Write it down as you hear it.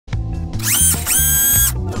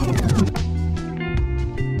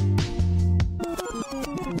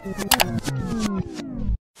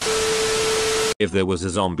If there was a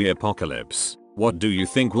zombie apocalypse, what do you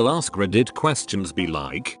think will AskReddit questions be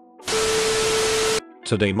like?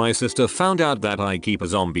 Today my sister found out that I keep a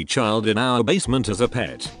zombie child in our basement as a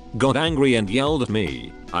pet, got angry and yelled at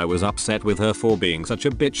me. I was upset with her for being such a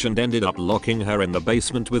bitch and ended up locking her in the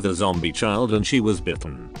basement with a zombie child and she was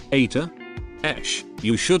bitten. Ate her? Esh,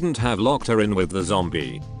 you shouldn't have locked her in with the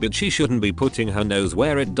zombie, but she shouldn't be putting her nose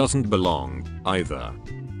where it doesn't belong, either.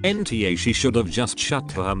 NTA, she should have just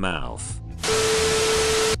shut her mouth.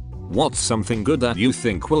 What's something good that you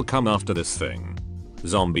think will come after this thing?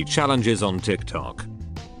 Zombie challenges on TikTok.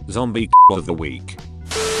 Zombie of the week.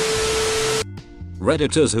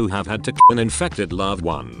 Redditors who have had to kill an infected loved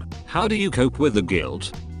one. How do you cope with the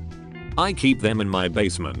guilt? I keep them in my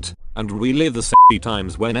basement and relive the sappy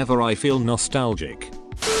times whenever I feel nostalgic.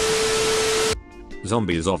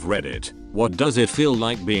 Zombies of Reddit. What does it feel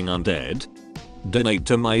like being undead? Donate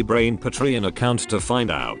to my Brain Patreon account to find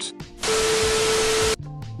out.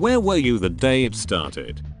 Where were you the day it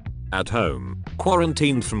started? At home,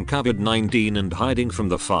 quarantined from COVID-19 and hiding from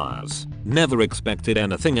the fires. Never expected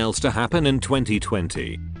anything else to happen in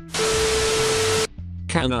 2020.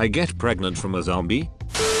 Can I get pregnant from a zombie?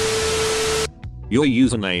 Your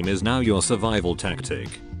username is now your survival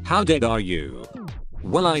tactic. How dead are you?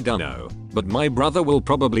 Well, I dunno, but my brother will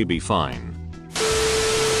probably be fine.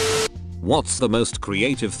 What's the most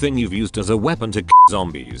creative thing you've used as a weapon to kill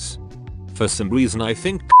zombies? For some reason I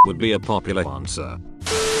think would be a popular answer.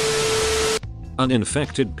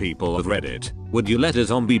 Uninfected people of Reddit. Would you let a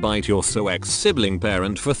zombie bite your ex-sibling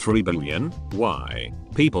parent for 3 billion? Why?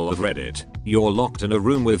 People of Reddit. You're locked in a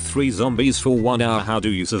room with 3 zombies for 1 hour. How do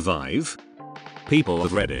you survive? People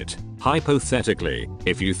of Reddit. Hypothetically,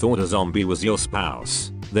 if you thought a zombie was your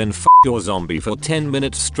spouse, then f your zombie for 10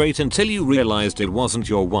 minutes straight until you realized it wasn't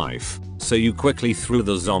your wife. So you quickly threw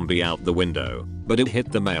the zombie out the window, but it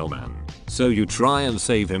hit the mailman. So you try and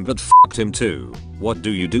save him but f***ed him too. What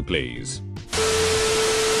do you do, please?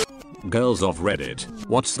 Girls of Reddit.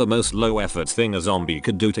 What's the most low effort thing a zombie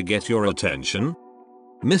could do to get your attention?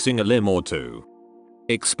 Missing a limb or 2.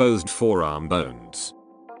 Exposed forearm bones.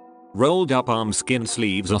 Rolled up arm skin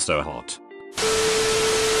sleeves are so hot.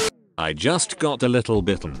 I just got a little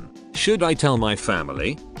bitten. Should I tell my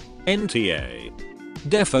family? NTA.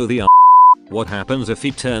 Defo the What happens if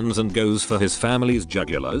he turns and goes for his family's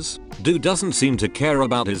jugulars? Dude doesn't seem to care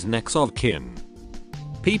about his next of kin.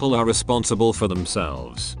 People are responsible for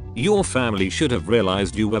themselves. Your family should have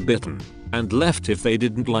realized you were bitten and left if they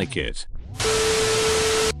didn't like it.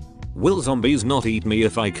 Will zombies not eat me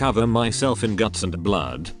if I cover myself in guts and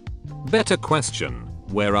blood? Better question.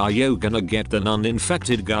 Where are you gonna get the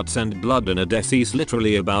non-infected guts and blood in a disease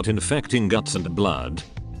literally about infecting guts and blood?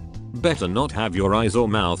 Better not have your eyes or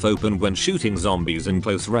mouth open when shooting zombies in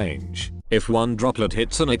close range. If one droplet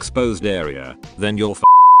hits an exposed area, then you're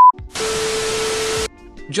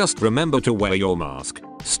Just remember to wear your mask,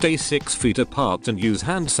 stay 6 feet apart and use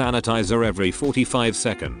hand sanitizer every 45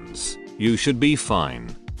 seconds. You should be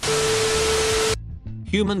fine.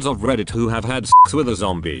 Humans of Reddit who have had sex with a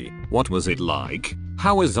zombie. What was it like?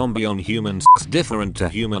 How is zombie on human sex different to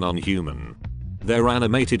human on human? They're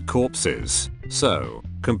animated corpses, so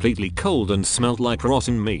completely cold and smelled like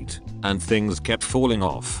rotten meat, and things kept falling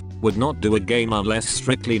off. Would not do again unless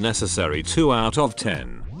strictly necessary. 2 out of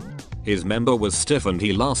 10. His member was stiff and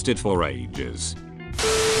he lasted for ages.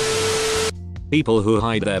 People who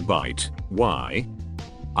hide their bite. Why?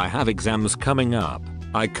 I have exams coming up.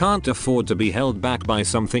 I can't afford to be held back by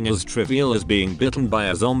something as trivial as being bitten by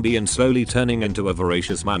a zombie and slowly turning into a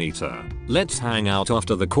voracious man-eater. Let's hang out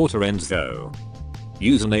after the quarter ends though.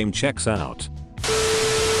 Username checks out.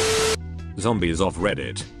 Zombies of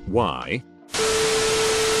Reddit. Why?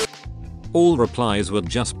 All replies would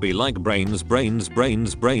just be like brains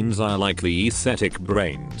are likely aesthetic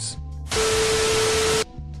brains.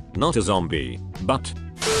 Not a zombie, but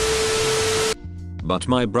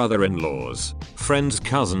my brother-in-law's friend's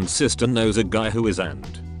cousin's sister knows a guy who is and.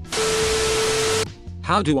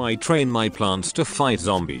 How do I train my plants to fight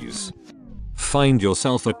zombies? Find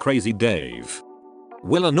yourself a crazy Dave.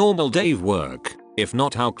 Will a normal Dave work? If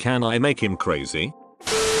not, how can I make him crazy?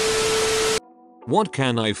 What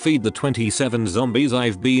can I feed the 27 zombies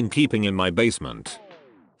I've been keeping in my basement?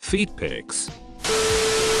 Feet pics?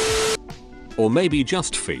 Or maybe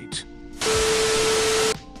just feet?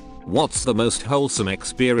 What's the most wholesome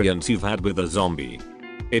experience you've had with a zombie?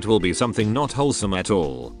 It will be something not wholesome at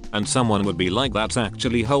all, and someone would be like, that's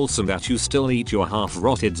actually wholesome that you still eat your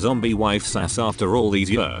half-rotted zombie wife's ass after all these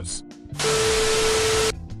years.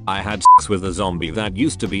 I had sex with a zombie that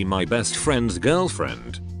used to be my best friend's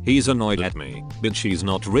girlfriend. He's annoyed at me, but she's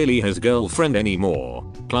not really his girlfriend anymore.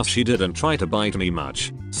 Plus she didn't try to bite me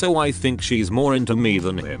much, so I think she's more into me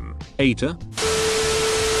than him. Eta?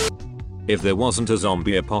 If there wasn't a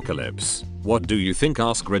zombie apocalypse, what do you think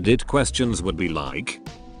AskReddit questions would be like?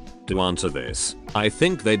 To answer this, I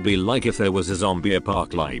think they'd be like if there was a zombie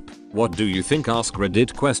apocalypse. What do you think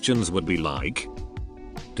AskReddit questions would be like?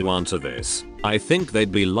 To answer this, I think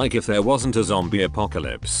they'd be like if there wasn't a zombie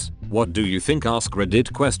apocalypse. What do you think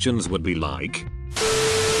AskReddit questions would be like?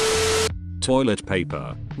 Toilet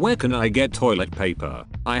paper. Where can I get toilet paper?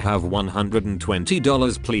 I have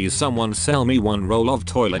 $120, please someone sell me one roll of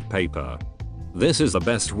toilet paper. This is the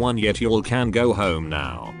best one yet, y'all can go home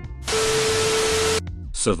now.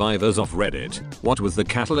 Survivors of Reddit, what was the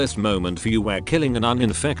catalyst moment for you where killing an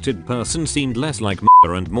uninfected person seemed less like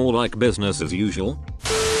murder and more like business as usual?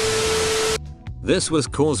 This was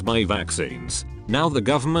caused by vaccines. Now the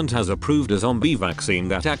government has approved a zombie vaccine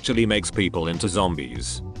that actually makes people into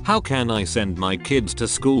zombies. How can I send my kids to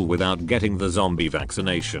school without getting the zombie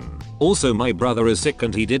vaccination? Also, my brother is sick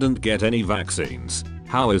and he didn't get any vaccines.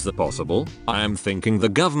 How is that possible? I am thinking the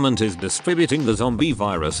government is distributing the zombie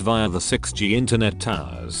virus via the 6G internet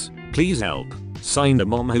towers. Please help. Signed, a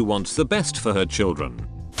mom who wants the best for her children.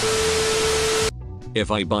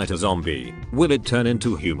 If I bite a zombie, will it turn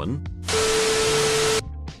into human?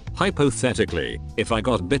 Hypothetically, if I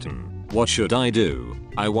got bitten, what should I do?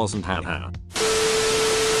 I wasn't, haha.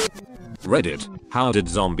 Reddit, how did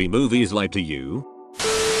zombie movies lie to you?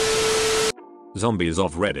 Zombies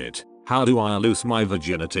of Reddit, how do I lose my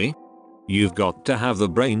virginity? You've got to have the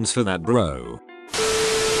brains for that, bro.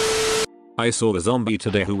 I saw a zombie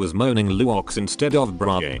today who was moaning luox instead of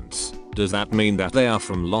brains. Does that mean that they are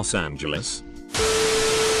from Los Angeles?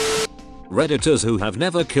 Redditors who have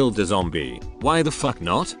never killed a zombie, why the fuck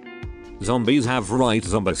not? Zombies have right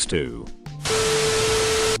zombies too.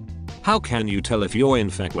 How can you tell if you're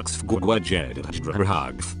infected?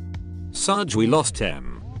 Sarge, we lost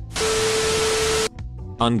him.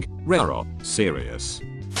 Rero, serious.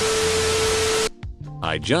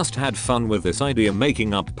 I just had fun with this idea,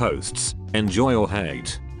 making up posts. Enjoy or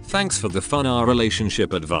hate. Thanks for the fun. Our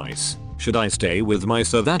relationship advice. Should I stay with my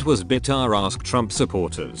so that was bit r ask Trump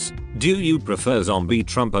supporters. Do you prefer zombie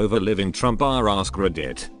Trump over living Trump r ask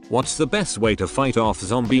Reddit? What's the best way to fight off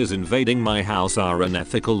zombies invading my house? Are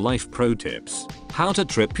unethical life pro tips. How to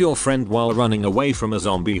trip your friend while running away from a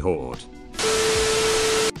zombie horde.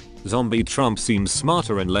 Zombie Trump seems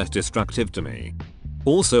smarter and less destructive to me.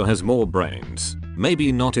 Also has more brains.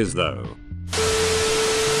 Maybe not as though.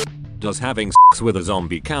 Does having sex with a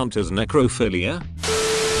zombie count as necrophilia?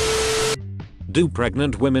 Do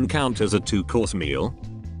pregnant women count as a 2-course meal?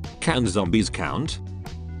 Can zombies count?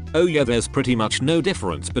 Oh yeah, there's pretty much no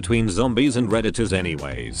difference between zombies and Redditors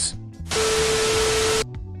anyways.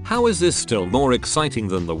 How is this still more exciting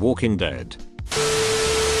than The Walking Dead?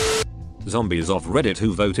 Zombies of Reddit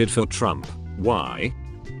who voted for Trump. Why?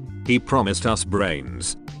 He promised us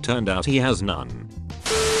brains. Turned out he has none.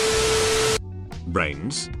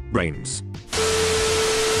 Brains?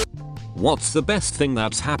 What's the best thing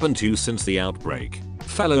that's happened to you since the outbreak?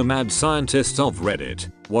 Fellow mad scientists of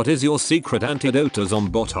Reddit, what is your secret antidote to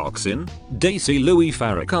zombotoxin? Daisy Louis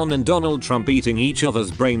Farrakhan and Donald Trump eating each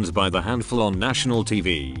other's brains by the handful on national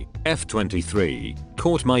TV. F23,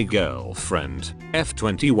 caught my girlfriend.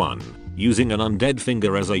 F21, using an undead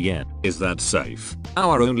finger as a yen. Is that safe?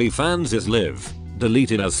 Our OnlyFans is live.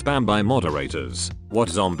 Deleted as spam by moderators. What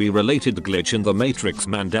zombie related glitch in the Matrix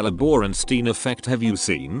Mandela Borenstein effect have you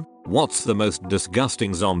seen? What's the most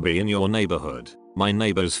disgusting zombie in your neighborhood? My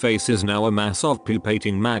neighbor's face is now a mass of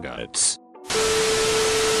pupating maggots.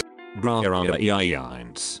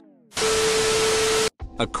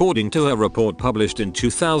 According to a report published in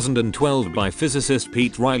 2012 by physicist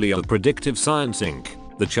Pete Riley of Predictive Science Inc.,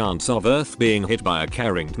 the chance of Earth being hit by a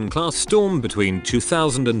Carrington-class storm between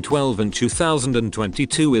 2012 and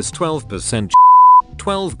 2022 is 12%.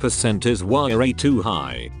 12% is way too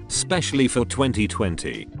high, especially for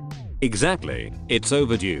 2020. Exactly, it's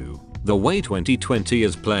overdue. The way 2020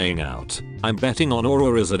 is playing out, I'm betting on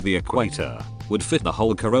auroras at the equator would fit the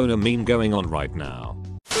whole corona meme going on right now.